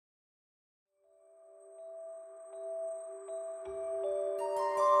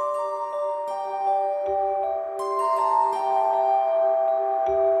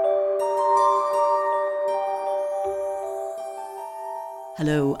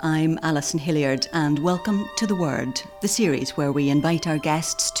Hello, I'm Alison Hilliard and welcome to The Word, the series where we invite our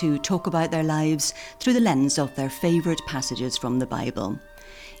guests to talk about their lives through the lens of their favourite passages from the Bible.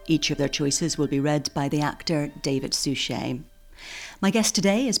 Each of their choices will be read by the actor David Suchet. My guest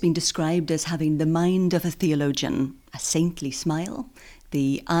today has been described as having the mind of a theologian, a saintly smile,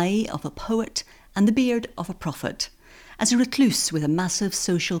 the eye of a poet and the beard of a prophet, as a recluse with a massive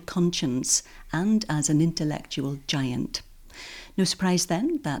social conscience and as an intellectual giant. No surprise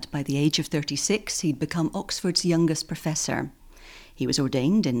then that by the age of 36 he'd become Oxford's youngest professor. He was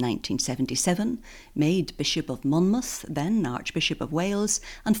ordained in 1977, made Bishop of Monmouth, then Archbishop of Wales,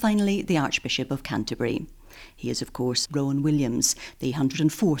 and finally the Archbishop of Canterbury. He is, of course, Rowan Williams, the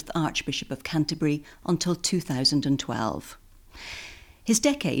 104th Archbishop of Canterbury until 2012. His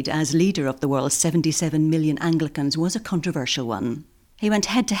decade as leader of the world's 77 million Anglicans was a controversial one. He went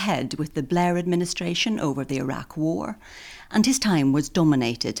head-to-head with the Blair administration over the Iraq War, and his time was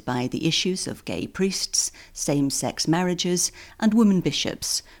dominated by the issues of gay priests, same-sex marriages, and women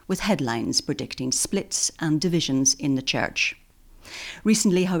bishops, with headlines predicting splits and divisions in the church.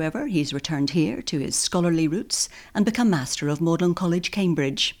 Recently, however, he's returned here to his scholarly roots and become Master of Magdalen College,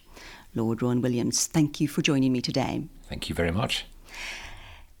 Cambridge. Lord Rowan Williams, thank you for joining me today. Thank you very much.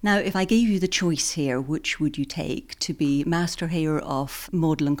 Now, if I gave you the choice here, which would you take, to be Master here of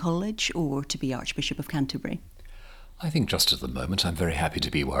Magdalen College or to be Archbishop of Canterbury? I think just at the moment I'm very happy to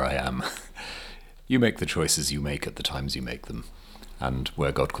be where I am. You make the choices you make at the times you make them. And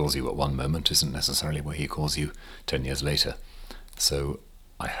where God calls you at one moment isn't necessarily where he calls you 10 years later. So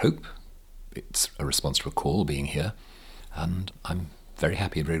I hope it's a response to a call being here. And I'm very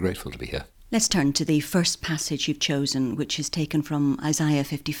happy and very grateful to be here. Let's turn to the first passage you've chosen, which is taken from Isaiah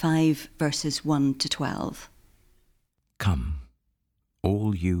 55, verses 1 to 12. Come,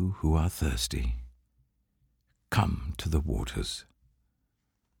 all you who are thirsty, come to the waters.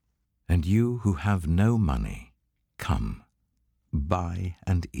 And you who have no money, come, buy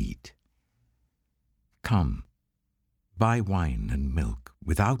and eat. Come, buy wine and milk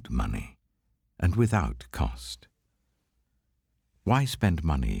without money and without cost. Why spend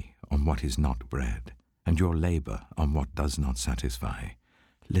money on what is not bread, and your labour on what does not satisfy?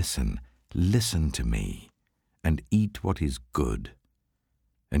 Listen to me, and eat what is good,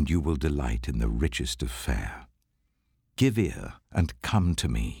 and you will delight in the richest of fare. Give ear and come to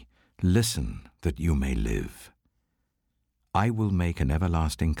me, listen that you may live. I will make an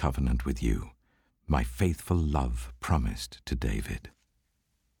everlasting covenant with you, my faithful love promised to David.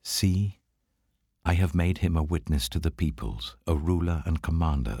 See, I have made him a witness to the peoples, a ruler and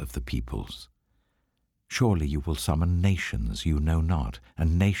commander of the peoples. Surely you will summon nations you know not,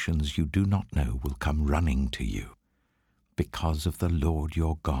 and nations you do not know will come running to you, because of the Lord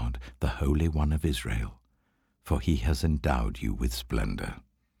your God, the Holy One of Israel, for he has endowed you with splendor.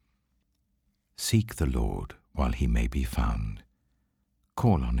 Seek the Lord while he may be found.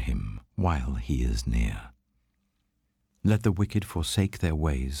 Call on him while he is near. Let the wicked forsake their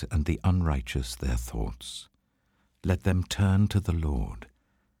ways and the unrighteous their thoughts. Let them turn to the Lord,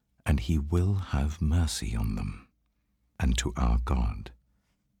 and he will have mercy on them, and to our God,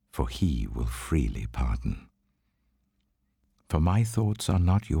 for he will freely pardon. For my thoughts are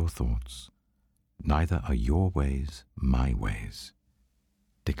not your thoughts, neither are your ways my ways,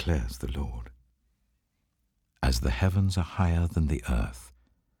 declares the Lord. As the heavens are higher than the earth,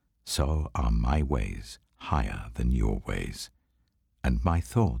 so are my ways higher than your ways, and my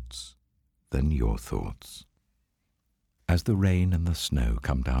thoughts than your thoughts. As the rain and the snow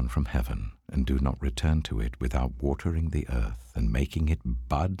come down from heaven, and do not return to it without watering the earth and making it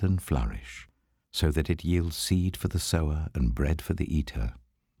bud and flourish, so that it yields seed for the sower and bread for the eater,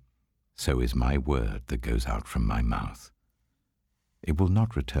 so is my word that goes out from my mouth. It will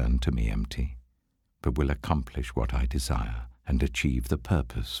not return to me empty, but will accomplish what I desire and achieve the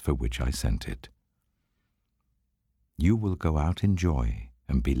purpose for which I sent it. You will go out in joy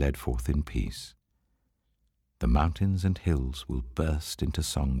and be led forth in peace. The mountains and hills will burst into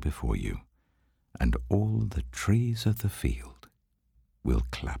song before you, and all the trees of the field will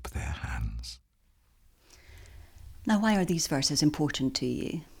clap their hands. Now, why are these verses important to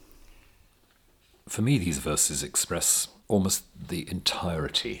you? For me, these verses express almost the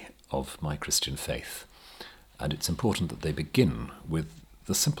entirety of my Christian faith, and it's important that they begin with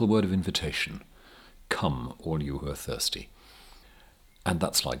the simple word of invitation. Come, all you who are thirsty. And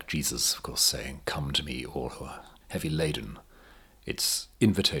that's like Jesus, of course, saying, come to me, all who are heavy laden. It's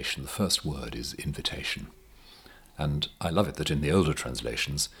invitation. The first word is invitation. And I love it that in the older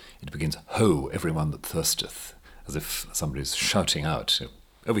translations, it begins, ho, everyone that thirsteth, as if somebody's shouting out,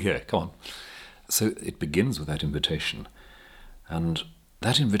 over here, come on. So it begins with that invitation. And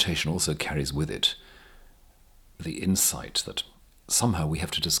that invitation also carries with it the insight that somehow we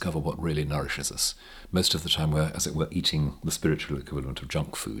have to discover what really nourishes us. Most of the time we're, as it were, eating the spiritual equivalent of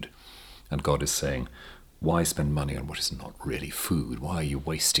junk food. And God is saying, why spend money on what is not really food? Why are you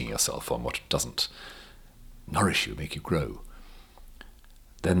wasting yourself on what doesn't nourish you, make you grow?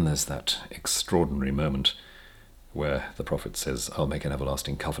 Then there's that extraordinary moment where the prophet says, I'll make an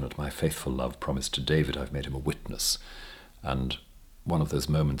everlasting covenant, my faithful love promised to David, I've made him a witness. And one of those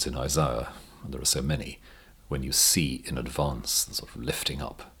moments in Isaiah, and there are so many, when you see in advance the sort of lifting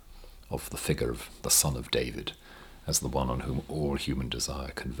up of the figure of the Son of David as the one on whom all human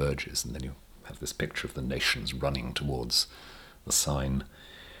desire converges, and then you have this picture of the nations running towards the sign.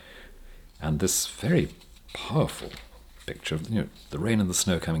 And this very powerful picture of the rain and the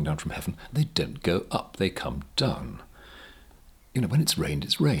snow coming down from heaven. They don't go up, they come down. When it's rained,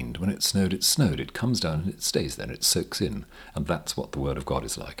 it's rained. When it's snowed, it's snowed. It comes down and it stays there, and it soaks in. And that's what the word of God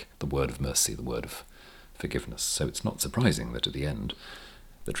is like, the word of mercy, the word of forgiveness. So it's not surprising that at the end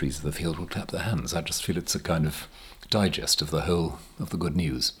the trees of the field will clap their hands. I just feel it's a kind of digest of the whole of the good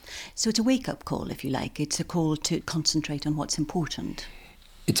news. So it's a wake-up call, if you like. It's a call to concentrate on what's important.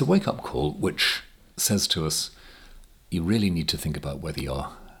 It's a wake-up call which says to us, you really need to think about whether you're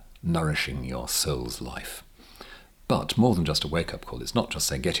nourishing your soul's life. But more than just a wake-up call, it's not just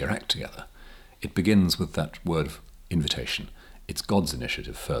saying, get your act together. It begins with that word of invitation. It's God's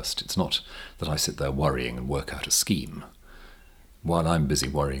initiative first. It's not that I sit there worrying and work out a scheme. While I'm busy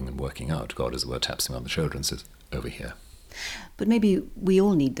worrying and working out, God, as it were, taps me on the shoulder and says, over here. But maybe we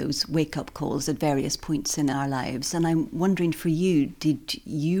all need those wake-up calls at various points in our lives. And I'm wondering for you, did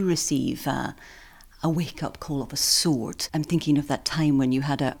you receive a wake-up call of a sort? I'm thinking of that time when you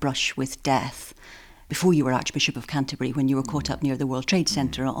had a brush with death, before you were Archbishop of Canterbury, when you were caught up near the World Trade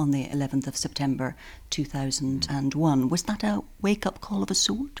Center on the 11th of September 2001. Was that a wake-up call of a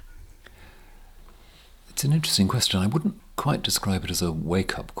sort? It's an interesting question. I wouldn't quite describe it as a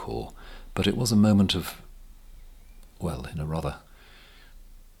wake-up call, but it was a moment of, well, in a rather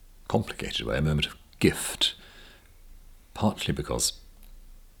complicated way, a moment of gift, partly because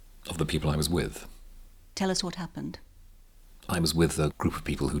of the people I was with. Tell us what happened. I was with a group of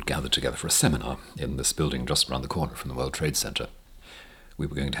people who'd gathered together for a seminar in this building just around the corner from the World Trade Center. We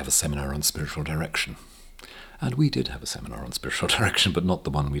were going to have a seminar on spiritual direction. And we did have a seminar on spiritual direction, but not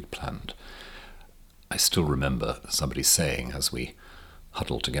the one we'd planned. I still remember somebody saying, as we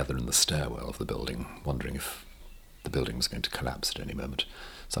huddled together in the stairwell of the building, wondering if the building was going to collapse at any moment,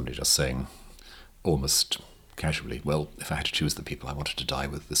 somebody just saying, almost casually, well, if I had to choose the people I wanted to die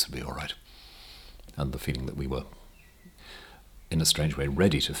with, this would be all right. And the feeling that we were, in a strange way,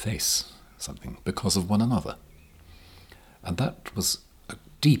 ready to face something because of one another. And that was a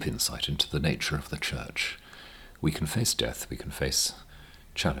deep insight into the nature of the church. We can face death, we can face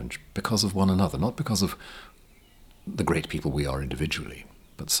challenge because of one another, not because of the great people we are individually,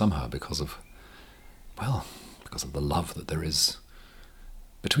 but somehow because of the love that there is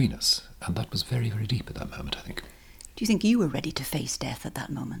between us. And that was very, very deep at that moment, I think. Do you think you were ready to face death at that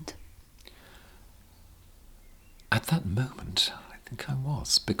moment? At that moment, I think I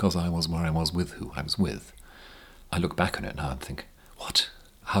was, because I was where I was with who I was with. I look back on it now and think, what?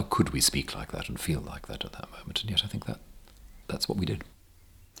 How could we speak like that and feel like that at that moment? And yet I think that's what we did.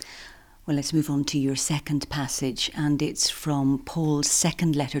 Well, let's move on to your second passage, and it's from Paul's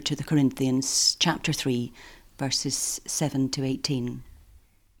second letter to the Corinthians, chapter 3, verses 7 to 18.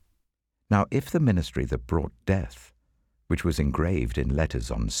 Now if the ministry that brought death, which was engraved in letters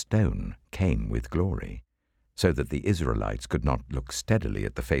on stone, came with glory, so that the Israelites could not look steadily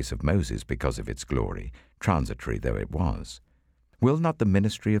at the face of Moses because of its glory, transitory though it was, will not the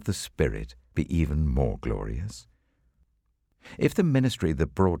ministry of the Spirit be even more glorious? If the ministry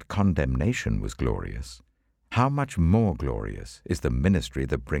that brought condemnation was glorious, how much more glorious is the ministry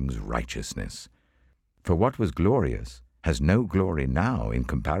that brings righteousness? For what was glorious has no glory now in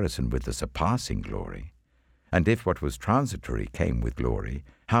comparison with the surpassing glory. And if what was transitory came with glory,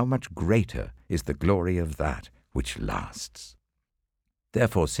 how much greater is the glory of that which lasts?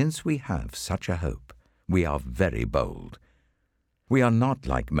 Therefore, since we have such a hope, we are very bold. We are not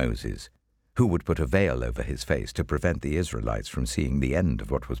like Moses, who would put a veil over his face to prevent the Israelites from seeing the end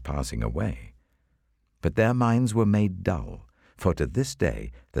of what was passing away. But their minds were made dull, for to this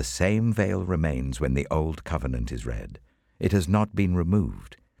day the same veil remains when the old covenant is read. It has not been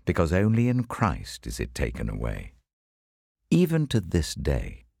removed, because only in Christ is it taken away. Even to this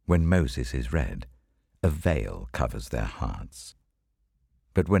day, when Moses is read, a veil covers their hearts.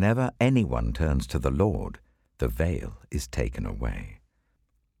 But whenever anyone turns to the Lord, the veil is taken away.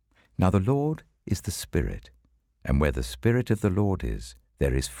 Now the Lord is the Spirit, and where the Spirit of the Lord is,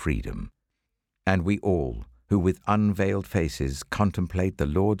 there is freedom. And we all, who with unveiled faces contemplate the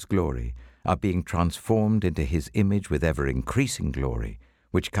Lord's glory, are being transformed into his image with ever-increasing glory,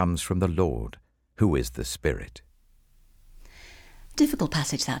 which comes from the Lord, who is the Spirit. Difficult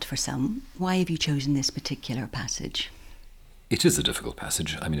passage that for some. Why have you chosen this particular passage? It is a difficult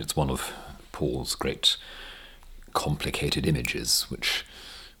passage. I mean, it's one of Paul's great complicated images, which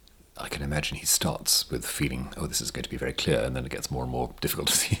I can imagine he starts with feeling, oh, this is going to be very clear, and then it gets more and more difficult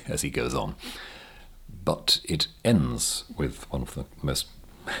to see as he goes on. But it ends with one of the most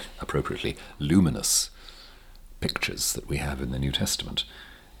appropriately luminous pictures that we have in the New Testament.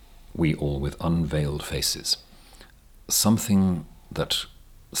 We all with unveiled faces. Something that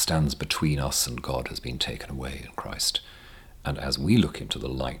stands between us and God has been taken away in Christ. And as we look into the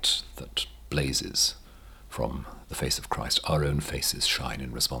light that blazes from the face of Christ, our own faces shine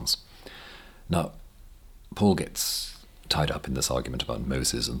in response. Now, Paul gets tied up in this argument about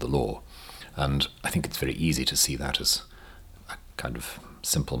Moses and the law, and I think it's very easy to see that as a kind of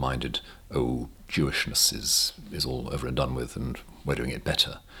simple-minded, oh, Jewishness is all over and done with, and we're doing it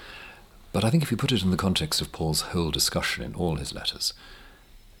better. But I think if you put it in the context of Paul's whole discussion in all his letters,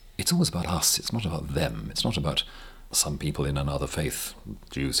 it's always about us, it's not about them, it's not about some people in another faith,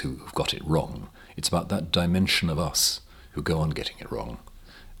 Jews who've got it wrong. It's about that dimension of us who go on getting it wrong.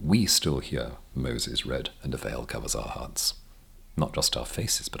 We still hear Moses read, and a veil covers our hearts. Not just our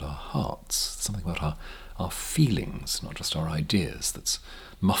faces, but our hearts. Something about our feelings, not just our ideas, that's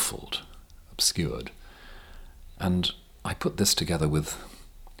muffled, obscured. And I put this together with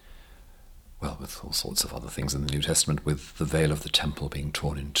all sorts of other things in the New Testament, with the veil of the temple being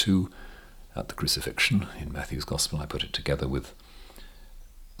torn in two at the crucifixion in Matthew's Gospel. I put it together with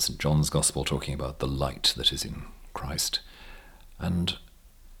St. John's Gospel talking about the light that is in Christ. And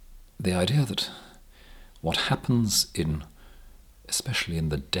the idea that what happens especially in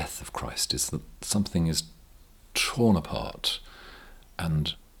the death of Christ, is that something is torn apart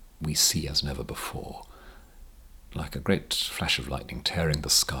and we see as never before, like a great flash of lightning tearing the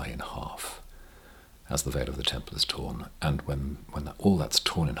sky in half as the veil of the temple is torn. And when all that's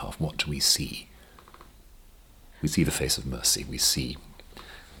torn in half, what do we see? We see the face of mercy. We see,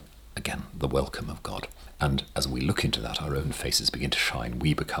 again, the welcome of God. And as we look into that, our own faces begin to shine.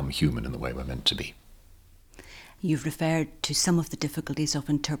 We become human in the way we're meant to be. You've referred to some of the difficulties of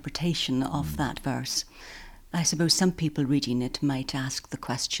interpretation of that verse. I suppose some people reading it might ask the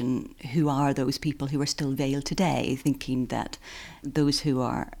question, who are those people who are still veiled today, thinking that those who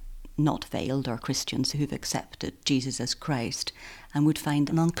are not veiled are Christians who've accepted Jesus as Christ, and would find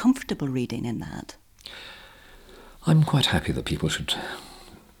an uncomfortable reading in that? I'm quite happy that people should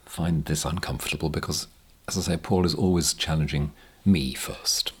find this uncomfortable because, as I say, Paul is always challenging me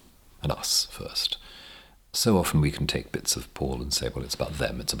first, and us first. So often we can take bits of Paul and say, well, it's about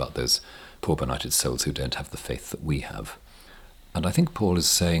them, it's about those poor benighted souls who don't have the faith that we have. And I think Paul is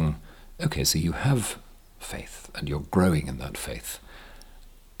saying, okay, so you have faith, and you're growing in that faith.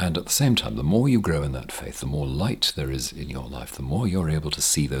 And at the same time, the more you grow in that faith, the more light there is in your life, the more you're able to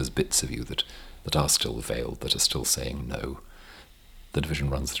see those bits of you that are still veiled, that are still saying no. The division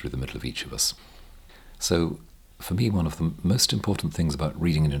runs through the middle of each of us. So, for me, one of the most important things about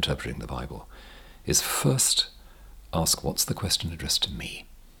reading and interpreting the Bible is first ask, what's the question addressed to me?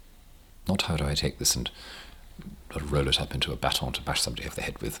 Not how do I take this and roll it up into a baton to bash somebody over the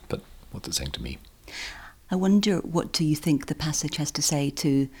head with, but what's it saying to me? I wonder, what do you think the passage has to say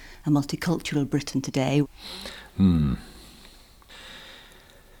to a multicultural Britain today? Not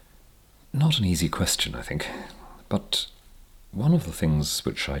an easy question, I think. But one of the things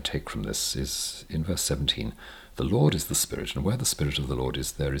which I take from this is, in verse 17, the Lord is the Spirit, and where the Spirit of the Lord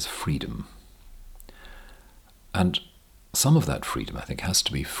is, there is freedom. And some of that freedom, I think, has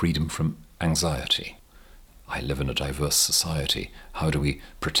to be freedom from anxiety. I live in a diverse society. How do we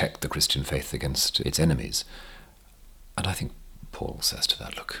protect the Christian faith against its enemies? And I think Paul says to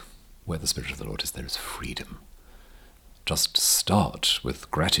that, look, where the Spirit of the Lord is, there is freedom. Just start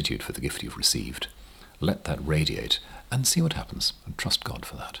with gratitude for the gift you've received. Let that radiate and see what happens, and trust God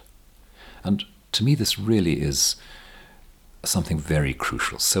for that. And to me, this really is something very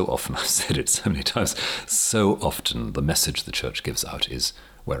crucial. So often, I've said it so many times, so often the message the church gives out is,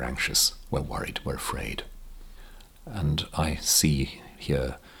 we're anxious, we're worried, we're afraid. And I see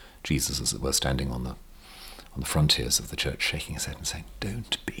here Jesus, as it were, standing on the frontiers of the church, shaking his head and saying,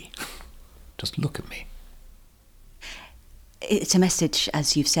 don't be. Just look at me. It's a message,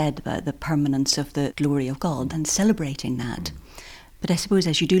 as you've said, about the permanence of the glory of God and celebrating that. But I suppose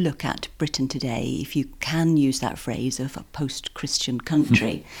as you do look at Britain today, if you can use that phrase of a post-Christian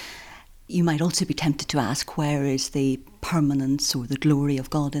country, you might also be tempted to ask, where is the permanence or the glory of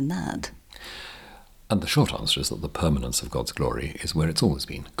God in that? And the short answer is that the permanence of God's glory is where it's always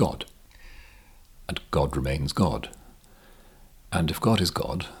been, God. And God remains God. And if God is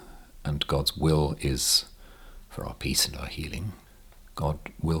God, and God's will is for our peace and our healing, God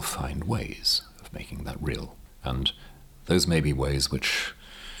will find ways of making that real. And those may be ways which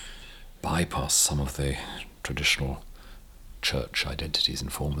bypass some of the traditional church identities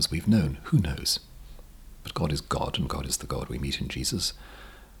and forms we've known. Who knows? But God is God, and God is the God we meet in Jesus.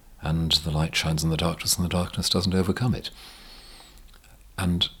 And the light shines in the darkness, and the darkness doesn't overcome it.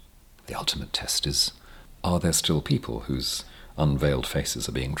 And the ultimate test is, are there still people whose unveiled faces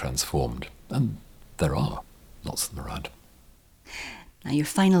are being transformed? And there are, lots of them around. Now, your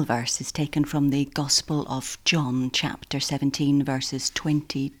final verse is taken from the Gospel of John, chapter 17, verses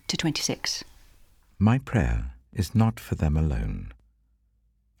 20 to 26. My prayer is not for them alone.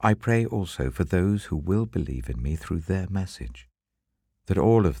 I pray also for those who will believe in me through their message, that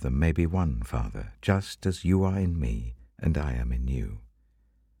all of them may be one, Father, just as you are in me and I am in you.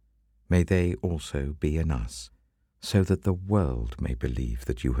 May they also be in us, so that the world may believe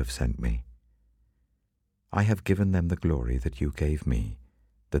that you have sent me. I have given them the glory that you gave me,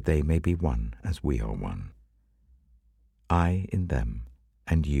 that they may be one as we are one. I in them,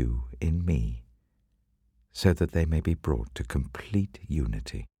 and you in me, so that they may be brought to complete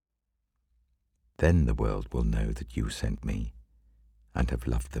unity. Then the world will know that you sent me, and have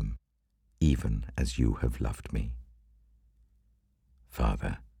loved them, even as you have loved me.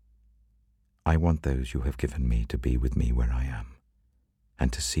 Father, I want those you have given me to be with me where I am,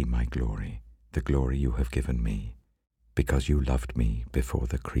 and to see my glory, the glory you have given me, because you loved me before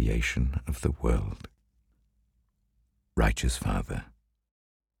the creation of the world. Righteous Father,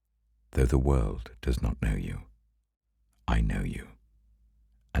 though the world does not know you, I know you,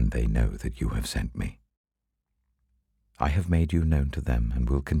 and they know that you have sent me. I have made you known to them and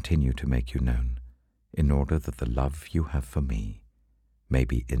will continue to make you known, in order that the love you have for me may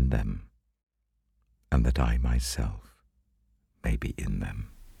be in them, and that I myself may be in them.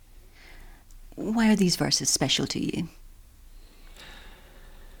 Why are these verses special to you?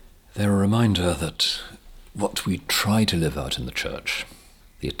 They're a reminder that what we try to live out in the church,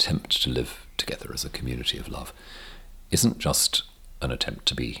 the attempt to live together as a community of love, isn't just an attempt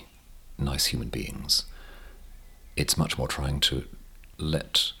to be nice human beings. It's much more trying to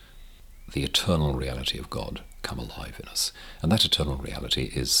let the eternal reality of God come alive in us. And that eternal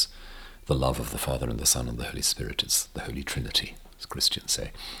reality is the love of the Father and the Son and the Holy Spirit. It's the Holy Trinity, as Christians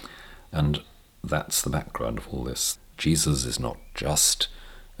say. And that's the background of all this. Jesus is not just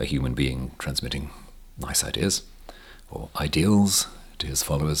a human being transmitting nice ideas or ideals to his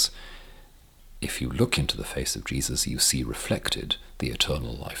followers. If you look into the face of Jesus, you see reflected the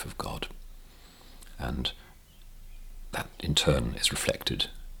eternal life of God. And that in turn is reflected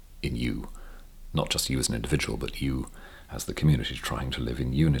in you, not just you as an individual, but you as the community trying to live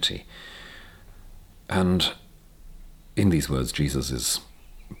in unity. And in these words, Jesus is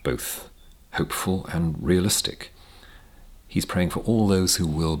both hopeful and realistic. He's praying for all those who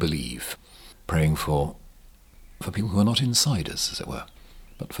will believe, praying for people who are not insiders, as it were,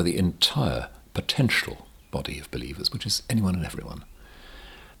 but for the entire potential body of believers, which is anyone and everyone.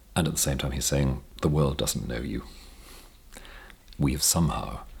 And at the same time, he's saying, the world doesn't know you. We have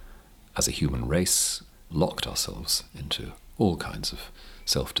somehow, as a human race, locked ourselves into all kinds of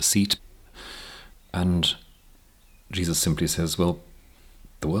self-deceit. And Jesus simply says, well,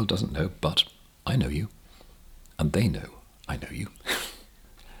 the world doesn't know, but I know you, and they know I know you.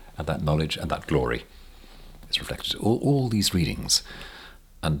 And that knowledge and that glory is reflected. All these readings,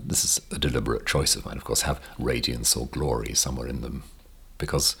 and this is a deliberate choice of mine, of course, have radiance or glory somewhere in them,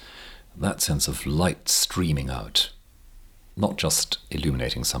 because that sense of light streaming out, not just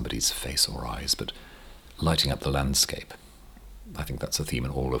illuminating somebody's face or eyes, but lighting up the landscape. I think that's a theme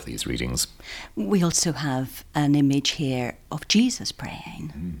in all of these readings. We also have an image here of Jesus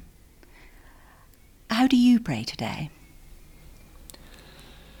praying. How do you pray today?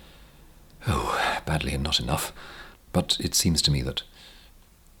 Oh, badly and not enough. But it seems to me that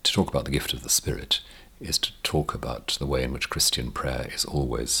to talk about the gift of the Spirit is to talk about the way in which Christian prayer is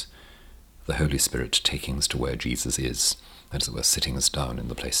always the Holy Spirit taking us to where Jesus is, as it were, sitting us down in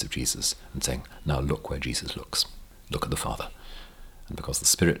the place of Jesus and saying, now look where Jesus looks. Look at the Father. And because the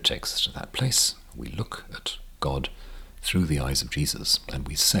Spirit takes us to that place, we look at God through the eyes of Jesus, and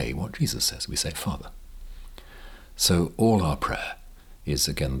we say what Jesus says. We say, Father. So all our prayer is,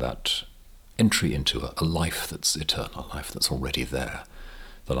 again, that entry into a life that's eternal, a life that's already there,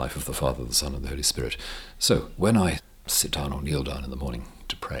 the life of the Father, the Son, and the Holy Spirit. So when I sit down or kneel down in the morning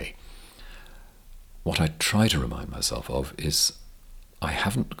to pray, what I try to remind myself of is I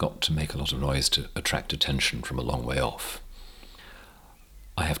haven't got to make a lot of noise to attract attention from a long way off.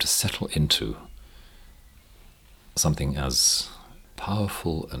 I have to settle into something as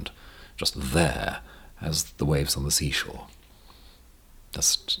powerful and just there as the waves on the seashore.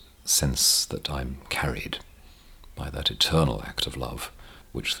 Just sense that I'm carried by that eternal act of love,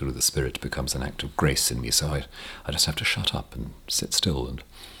 which through the Spirit becomes an act of grace in me. So I just have to shut up and sit still and,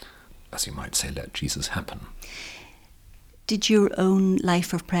 as you might say, let Jesus happen. Did your own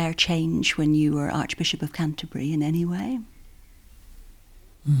life of prayer change when you were Archbishop of Canterbury in any way?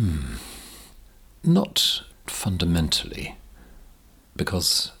 Not fundamentally,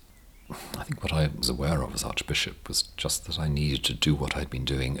 because I think what I was aware of as Archbishop was just that I needed to do what I'd been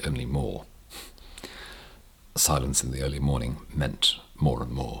doing, only more. Silence in the early morning meant more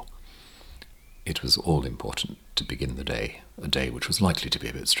and more. It was all important to begin the day, a day which was likely to be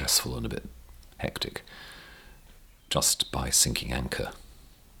a bit stressful and a bit hectic, just by sinking anchor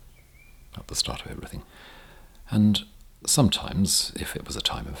at the start of everything. And sometimes, if it was a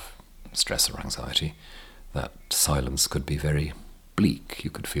time of stress or anxiety, that silence could be very bleak. You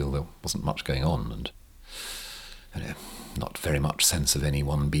could feel there wasn't much going on and not very much sense of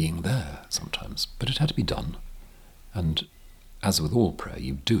anyone being there sometimes. But it had to be done. And as with all prayer,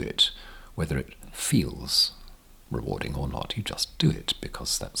 you do it, whether it feels rewarding or not. You just do it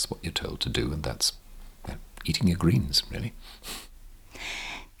because that's what you're told to do, and that's eating your greens, really.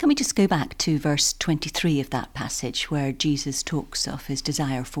 Can we just go back to verse 23 of that passage where Jesus talks of his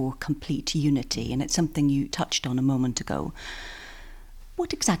desire for complete unity, and it's something you touched on a moment ago.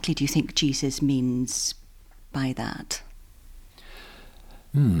 What exactly do you think Jesus means by that?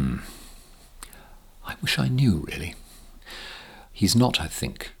 I wish I knew, really. He's not, I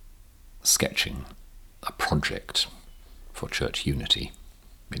think, sketching a project for church unity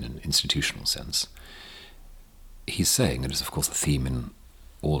in an institutional sense. He's saying, and it's of course a theme in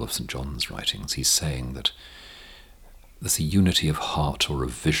all of St. John's writings, he's saying that there's a unity of heart or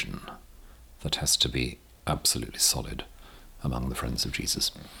of vision that has to be absolutely solid among the friends of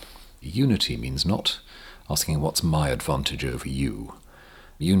Jesus. Unity means not asking what's my advantage over you.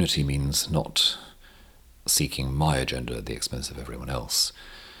 Unity means not seeking my agenda at the expense of everyone else.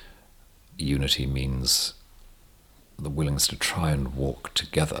 Unity means the willingness to try and walk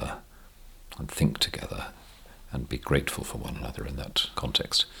together and think together and be grateful for one another in that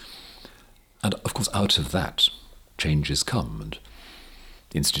context. And of course, out of that, changes come and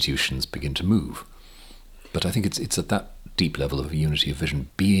institutions begin to move. But I think it's at that deep level of unity of vision,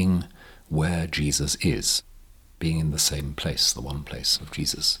 being where Jesus is, being in the same place, the one place of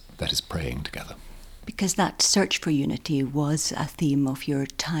Jesus, that is praying together. Because that search for unity was a theme of your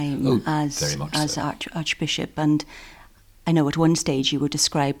time as Archbishop, and I know at one stage you were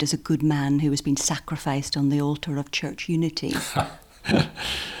described as a good man who was being sacrificed on the altar of church unity.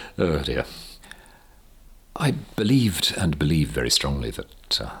 Oh dear. I believed and believe very strongly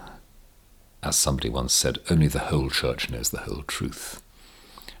that, as somebody once said, only the whole church knows the whole truth.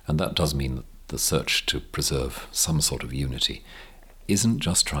 And that does mean that the search to preserve some sort of unity isn't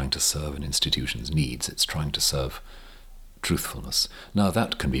just trying to serve an institution's needs, it's trying to serve truthfulness. Now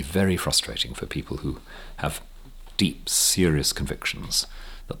that can be very frustrating for people who have deep, serious convictions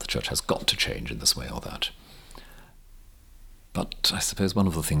that the church has got to change in this way or that. But I suppose one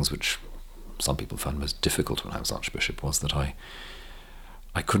of the things which some people found most difficult when I was Archbishop was that I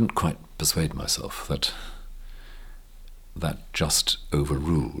couldn't quite persuade myself that just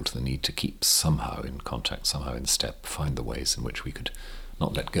overruled the need to keep somehow in contact, somehow in step, find the ways in which we could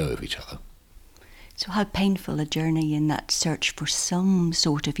not let go of each other. So how painful a journey in that search for some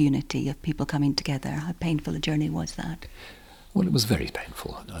sort of unity, of people coming together, how painful a journey was that? Well, it was very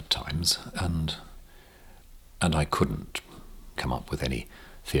painful at times, and I couldn't come up with any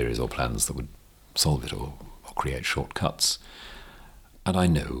theories or plans that would solve it or create shortcuts. And I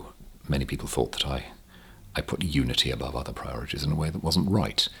know many people thought that I put unity above other priorities in a way that wasn't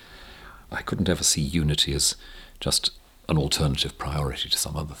right. I couldn't ever see unity as just an alternative priority to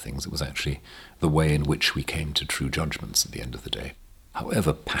some other things. It was actually the way in which we came to true judgments at the end of the day.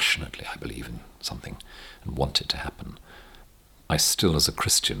 However passionately I believe in something and want it to happen, I still, as a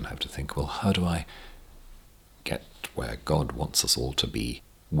Christian, have to think, well, how do I get where God wants us all to be,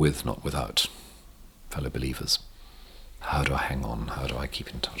 with, not without, fellow believers? How do I hang on? How do I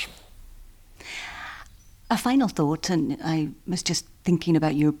keep in touch? A final thought, and I was just thinking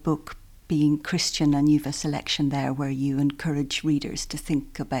about your book, Being Christian, and you've a selection there where you encourage readers to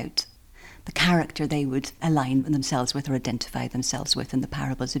think about the character they would align themselves with or identify themselves with in the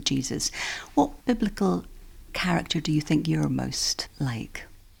parables of Jesus. What biblical character do you think you're most like?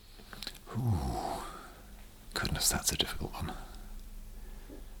 Goodness, that's a difficult one.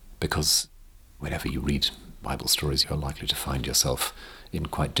 Because whenever you read Bible stories, you're likely to find yourself in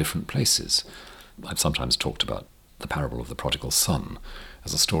quite different places. I've sometimes talked about the parable of the prodigal son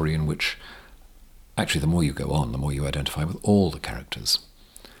as a story in which, actually, the more you go on, the more you identify with all the characters,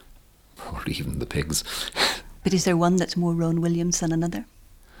 or even the pigs. But is there one that's more Rowan Williams than another?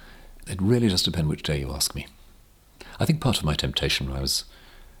 It really does depend which day you ask me. I think part of my temptation when I was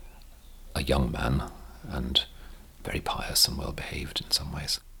a young man and very pious and well-behaved in some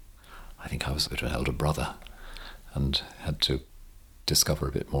ways, I think I was a bit of an elder brother and had to discover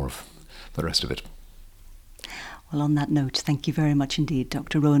a bit more of the rest of it. Well, on that note, thank you very much indeed,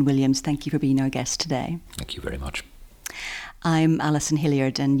 Dr. Rowan Williams. Thank you for being our guest today. Thank you very much. I'm Alison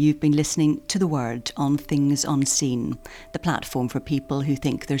Hilliard, and you've been listening to The Word on Things Unseen, the platform for people who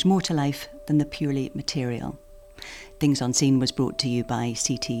think there's more to life than the purely material. Things Unseen was brought to you by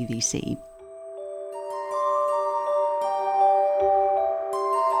CTVC.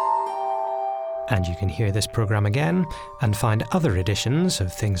 And you can hear this programme again and find other editions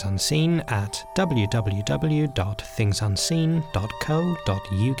of Things Unseen at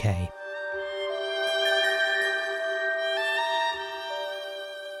www.thingsunseen.co.uk.